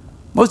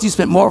 Most of you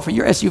spent more for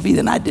your SUV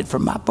than I did for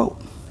my boat.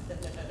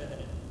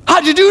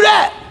 How'd you do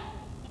that?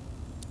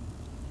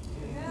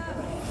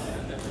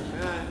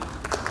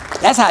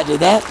 That's how I did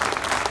that.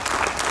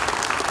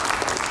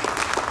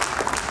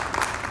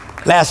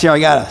 Last year I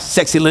got a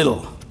sexy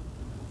little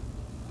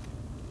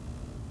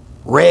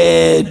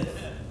red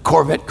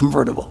Corvette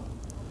convertible.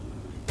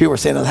 People were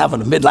saying I was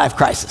having a midlife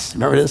crisis.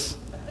 Remember this?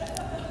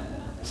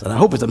 I said, I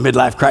hope it's a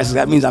midlife crisis.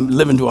 That means I'm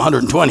living to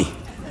 120.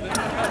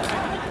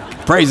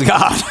 Praise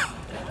God.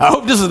 I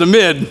hope this is the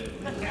mid.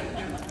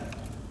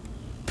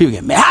 People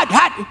get mad.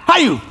 How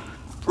you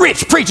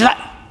rich preachers?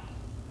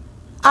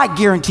 I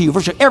guarantee you,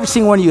 virtually every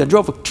single one of you that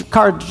drove a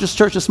car to this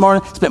church this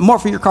morning spent more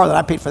for your car than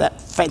I paid for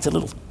that fancy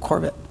little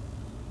Corvette.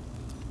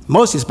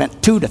 Most of you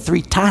spent 2 to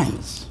 3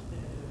 times.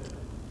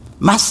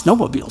 My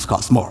snowmobiles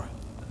cost more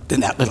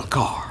than that little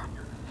car.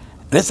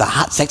 And it's a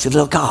hot, sexy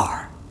little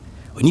car.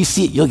 When you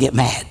see it, you'll get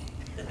mad.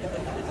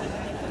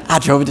 I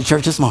drove it to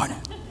church this morning.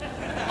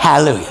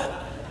 Hallelujah.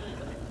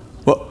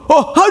 Well,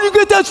 oh, how do you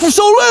get that for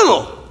so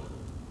little?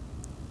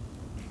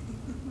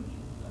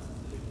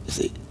 You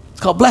see,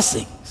 it's called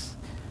blessings.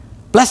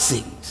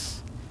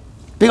 Blessings.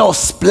 Big old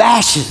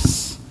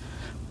splashes.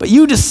 But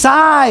you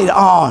decide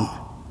on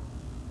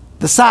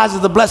the size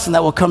of the blessing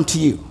that will come to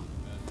you.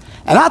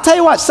 And I'll tell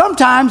you what,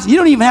 sometimes you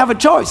don't even have a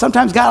choice.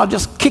 Sometimes God will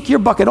just kick your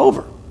bucket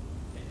over.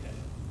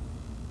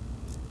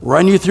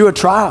 Run you through a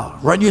trial.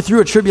 Run you through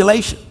a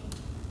tribulation.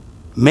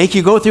 Make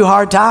you go through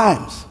hard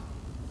times.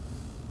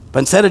 But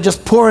instead of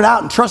just pouring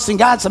out and trusting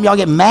God, some of y'all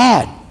get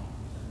mad.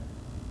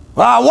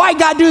 Well, why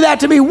God do that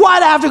to me? Why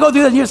do I have to go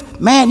through that? And you're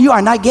just, man, you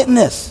are not getting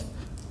this.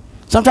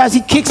 Sometimes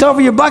he kicks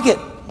over your bucket,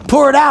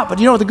 pour it out. But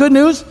you know what the good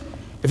news?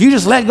 If you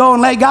just let go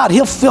and let God,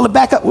 he'll fill it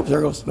back up. Whoops, there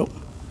it goes. Nope.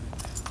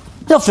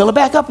 He'll fill it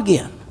back up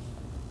again.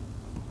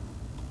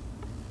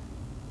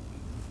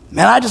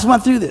 Man, I just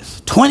went through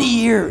this. 20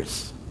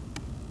 years.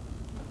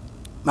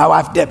 My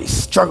wife, Debbie,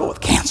 struggled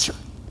with cancer.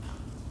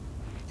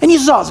 And you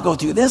saw us go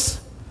through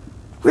this.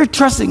 We were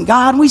trusting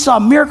God. We saw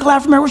miracle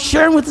after miracle. We're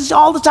sharing with us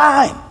all the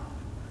time.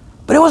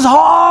 But it was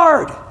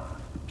hard.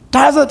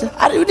 Times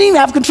I didn't even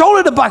have control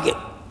of the bucket.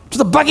 So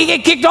the bucket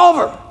get kicked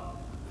over.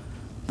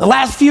 The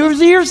last few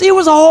years, it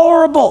was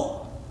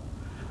horrible.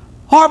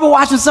 Horrible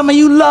watching somebody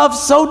you love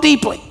so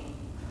deeply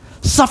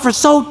suffer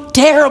so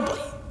terribly.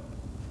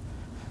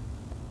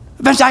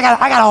 Eventually,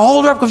 I got to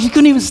hold her up because she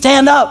couldn't even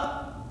stand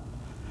up.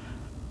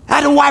 I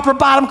had to wipe her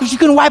bottom because she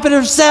couldn't wipe it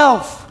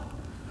herself.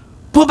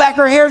 Pull back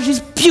her hair,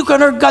 she's puking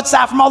her guts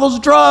out from all those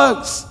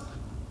drugs.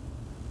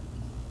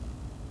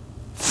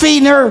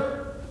 Feeding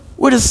her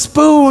with a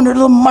spoon or a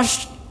little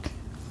mush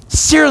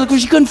cereal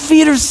because she couldn't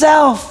feed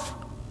herself.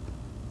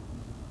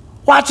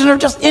 Watching her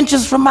just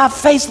inches from my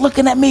face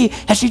looking at me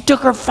as she took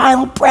her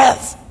final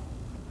breath.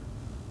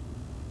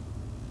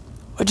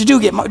 What'd you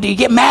do? Do you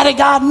get mad at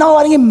God? No,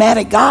 I didn't get mad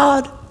at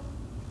God.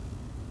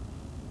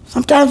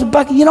 Sometimes the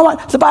bucket, you know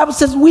what? The Bible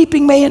says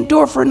weeping may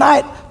endure for a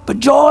night, but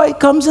joy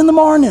comes in the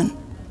morning.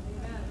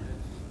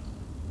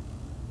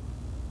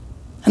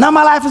 And now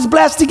my life is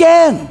blessed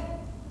again.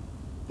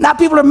 Now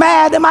people are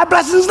mad at my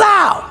blessings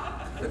now.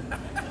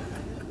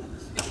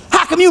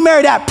 How come you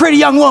married that pretty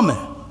young woman?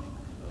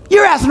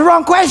 You're asking the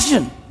wrong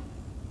question.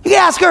 You can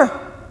ask her,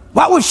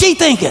 what was she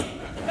thinking?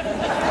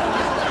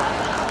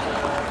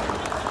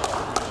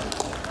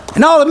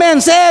 And all the men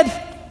said,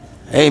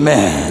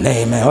 amen,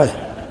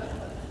 amen.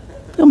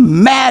 You're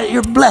mad at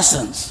your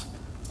blessings.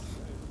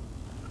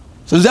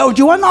 So is that what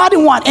you want? No, I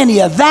didn't want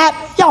any of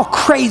that. Y'all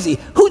crazy.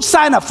 Who'd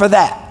sign up for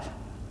that?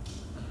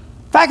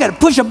 If I could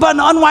push a button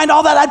to unwind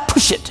all that, I'd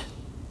push it.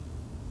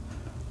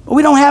 But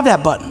we don't have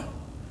that button.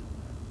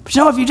 But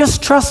you know, if you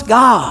just trust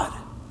God,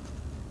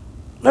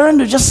 learn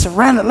to just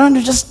surrender, learn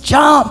to just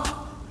jump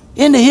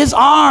into his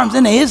arms,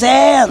 into his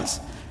hands.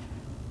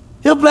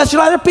 He'll bless you.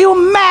 There are people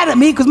mad at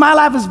me because my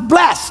life is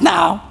blessed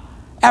now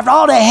after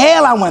all the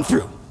hell I went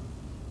through.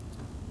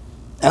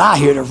 And I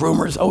hear the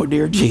rumors, oh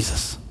dear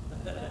Jesus.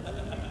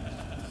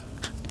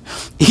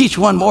 Each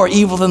one more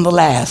evil than the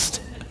last.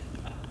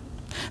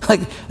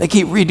 Like they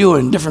keep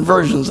redoing different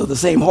versions of the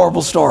same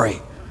horrible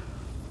story.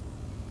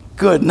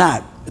 Good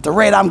night. At the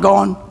rate I'm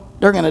going,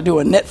 they're going to do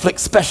a Netflix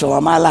special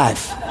on my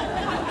life.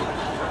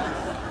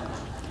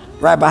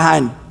 Right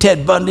behind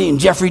Ted Bundy and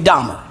Jeffrey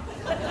Dahmer.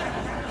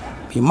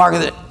 If you mark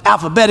it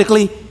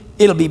alphabetically,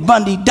 it'll be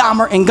Bundy,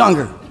 Dahmer, and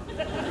Gunger.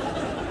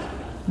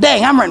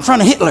 Dang, I'm right in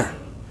front of Hitler.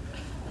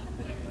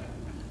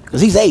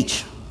 Because he's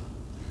H.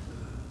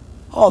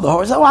 Oh, the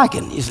horse, oh, I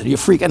can. You said, you're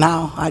freaking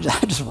out? I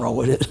just roll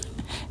with it.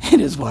 It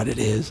is what it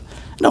is.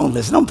 Don't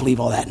listen, don't believe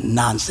all that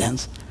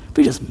nonsense.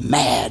 Be just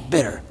mad,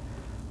 bitter.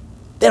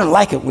 They don't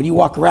like it when you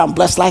walk around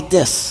blessed like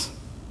this.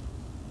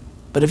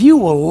 But if you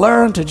will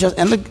learn to just,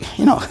 and look,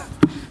 you know,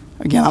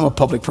 again, I'm a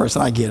public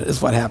person, I get it.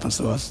 It's what happens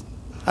to us.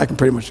 I can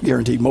pretty much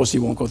guarantee most of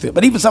you won't go through it.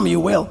 But even some of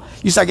you will.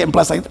 You start getting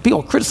blessed like that,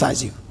 people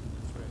criticize you.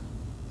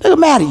 They get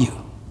mad at you.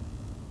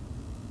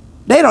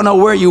 They don't know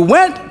where you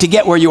went to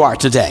get where you are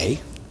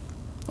today.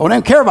 Oh, they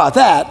don't care about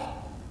that.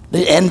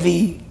 The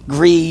envy,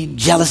 greed,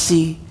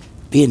 jealousy,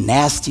 being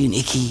nasty and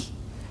icky.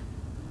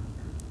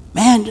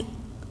 Man,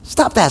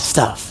 stop that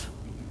stuff.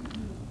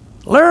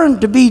 Learn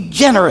to be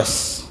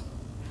generous.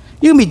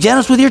 You can be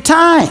generous with your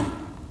time.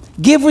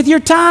 Give with your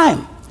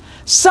time.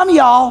 Some of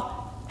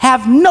y'all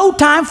have no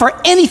time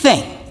for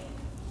anything.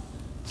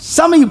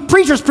 Some of you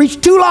preachers preach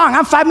too long.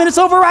 I'm 5 minutes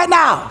over right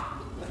now.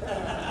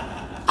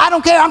 I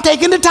don't care. I'm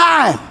taking the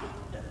time.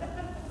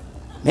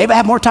 Maybe I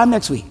have more time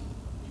next week.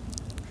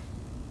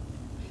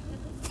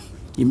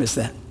 You missed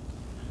that.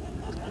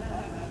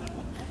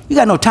 You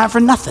got no time for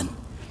nothing.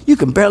 You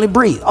can barely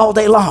breathe all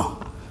day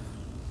long.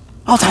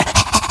 All the time.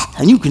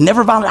 And you can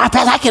never volunteer.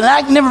 I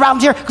can never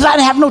volunteer because I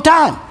didn't have no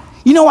time.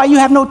 You know why you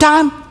have no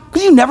time?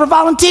 Because you never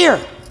volunteer.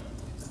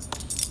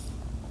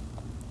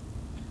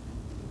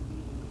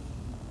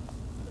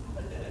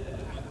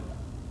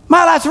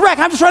 My life's a wreck.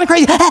 I'm just running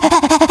crazy.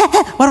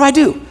 What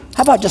do?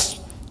 How about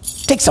just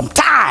take some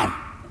time?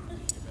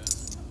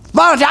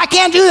 Volunteer. I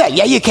can't do that.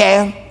 Yeah, you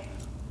can.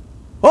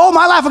 Oh,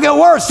 my life will get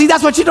worse. See,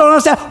 that's what you don't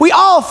understand. We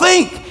all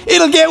think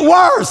it'll get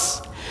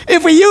worse.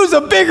 If we use a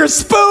bigger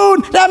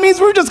spoon, that means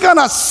we're just going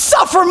to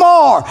suffer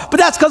more. But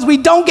that's because we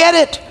don't get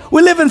it.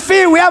 We live in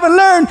fear. We haven't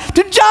learned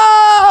to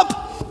jump.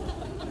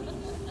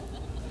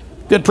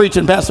 Good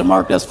preaching, Pastor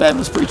Mark. That's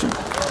fabulous preaching.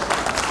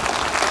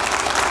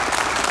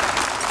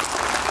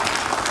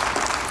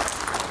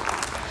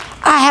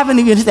 I haven't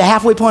even hit the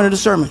halfway point of the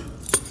sermon.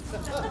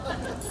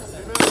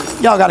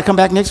 Y'all got to come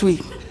back next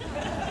week.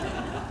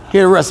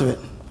 Hear the rest of it.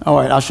 All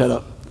right, I'll shut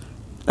up.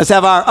 Let's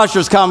have our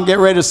ushers come get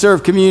ready to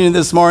serve communion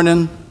this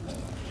morning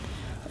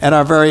at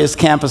our various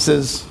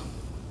campuses.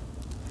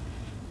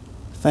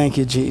 Thank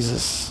you,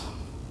 Jesus.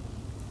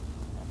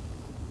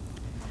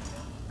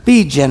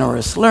 Be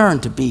generous.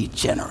 Learn to be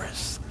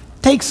generous.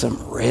 Take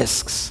some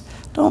risks.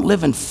 Don't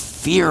live in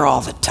fear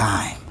all the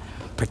time.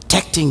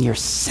 protecting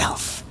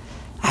yourself.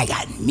 I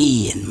got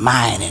me and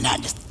mine, and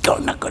I'm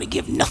not going to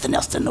give nothing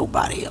else to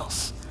nobody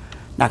else.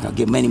 Not going to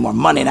give them any more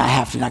money than I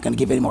have to. Not going to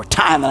give any more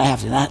time than I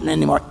have to. Not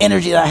any more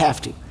energy than I have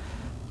to.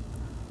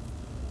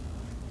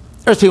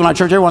 There's people in our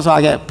church, every once in a while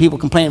I get people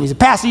complaining to me. Say,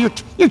 Pastor,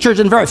 your church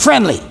isn't very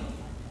friendly.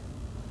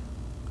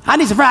 I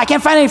need some friends. I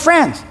can't find any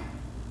friends.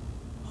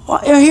 Well,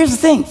 here's the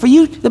thing. For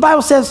you, the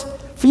Bible says,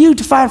 for you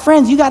to find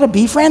friends, you got to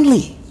be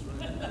friendly.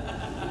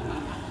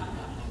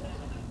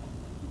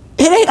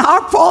 It ain't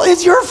our fault,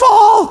 it's your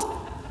fault.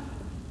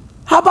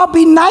 How about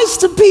be nice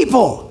to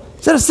people?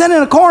 Instead of sitting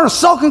in a corner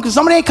sulking because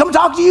somebody ain't come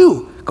talk to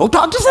you, go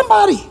talk to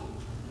somebody.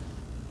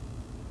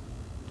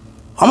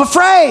 I'm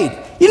afraid.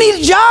 You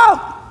need a job.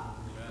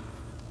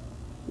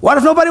 What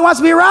if nobody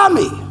wants to be around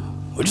me?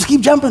 We'll just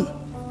keep jumping.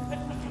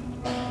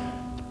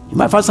 You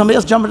might find somebody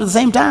else jumping at the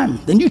same time.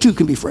 Then you two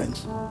can be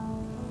friends.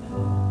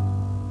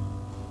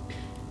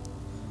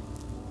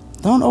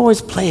 Don't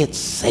always play it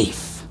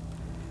safe.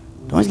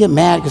 Don't always get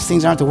mad because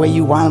things aren't the way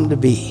you want them to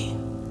be.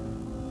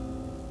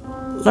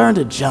 Learn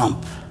to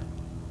jump.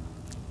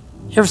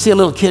 You ever see a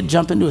little kid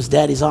jump into his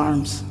daddy's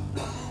arms?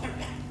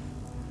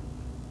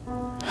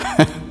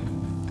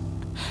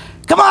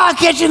 Come on,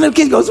 catch you. And the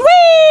kid goes, whee!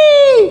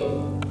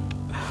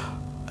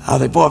 Oh,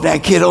 they, boy, if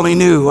that kid only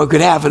knew what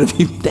could happen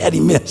if daddy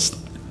missed.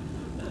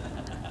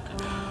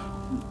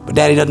 But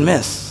daddy doesn't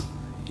miss,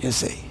 you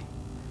see.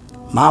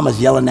 Mama's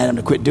yelling at him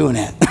to quit doing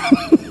that.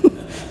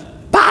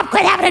 Bob,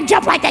 quit having to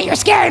jump like that. You're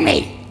scaring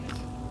me.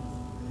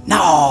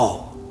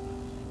 No.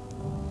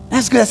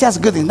 That's good. That's a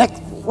good thing.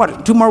 Next,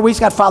 2 more weeks,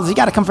 got Father's Day. You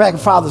got to come back on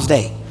Father's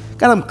Day.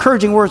 Got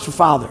encouraging words for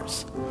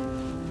fathers.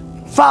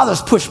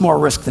 Fathers push more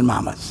risk than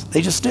mamas.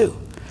 They just do.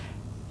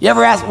 You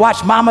ever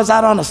watch mamas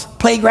out on the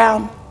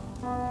playground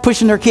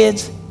pushing their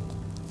kids?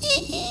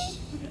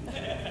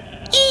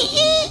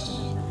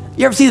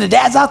 You ever see the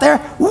dads out there?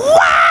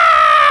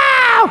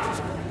 Wow!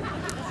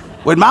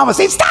 When mama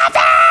says, stop it!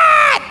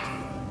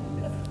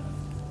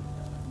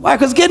 Why?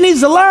 Because kid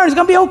needs to learn. He's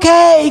going to be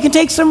okay. He can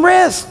take some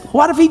risks.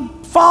 What if he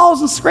falls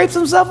and scrapes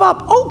himself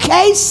up?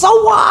 Okay,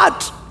 so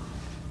what?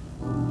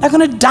 Not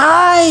going to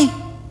die.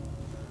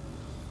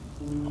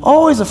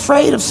 Always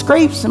afraid of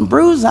scrapes and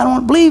bruises. I don't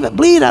want to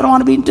bleed. I don't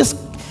want to be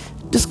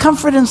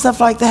discomforted and stuff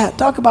like that.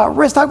 Talk about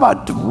risk. Talk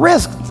about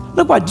risk.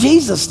 Look what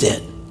Jesus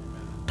did.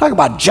 Talk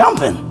about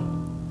jumping.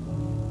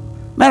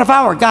 Man, if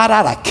I were God,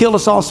 I'd kill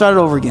us all and start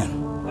over again.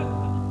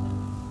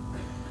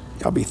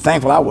 Y'all be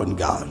thankful I wasn't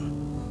God.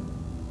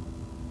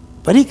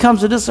 But he comes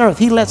to this earth.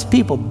 He lets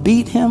people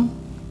beat him,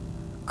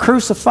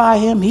 crucify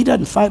him. He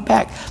doesn't fight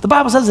back. The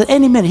Bible says at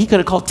any minute he could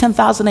have called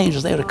 10,000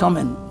 angels. They would have come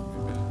and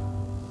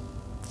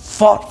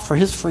fought for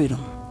his freedom.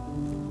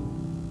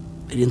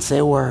 He didn't say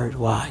a word.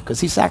 Why? Because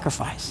he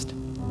sacrificed.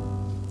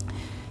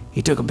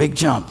 He took a big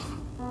jump.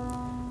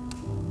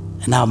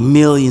 And now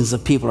millions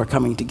of people are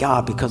coming to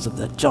God because of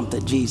the jump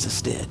that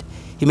Jesus did.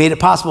 He made it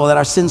possible that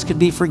our sins could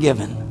be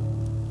forgiven.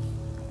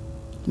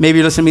 Maybe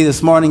you're listening to me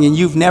this morning and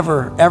you've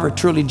never, ever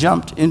truly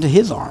jumped into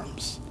his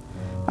arms.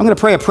 I'm going to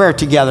pray a prayer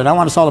together, and I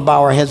want us all to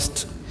bow our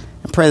heads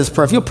and pray this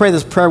prayer. If you'll pray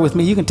this prayer with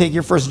me, you can take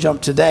your first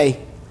jump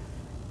today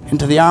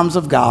into the arms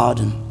of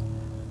God and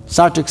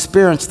start to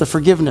experience the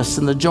forgiveness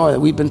and the joy that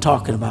we've been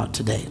talking about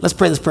today. Let's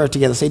pray this prayer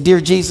together. Say, Dear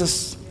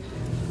Jesus,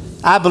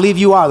 I believe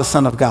you are the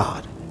Son of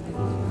God,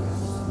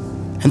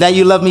 and that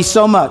you love me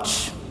so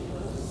much,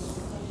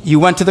 you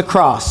went to the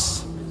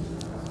cross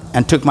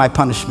and took my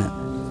punishment.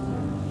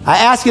 I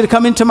ask you to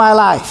come into my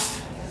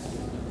life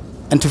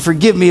and to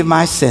forgive me of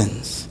my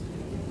sins.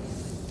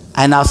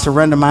 I now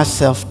surrender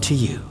myself to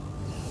you.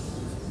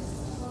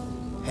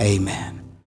 Amen.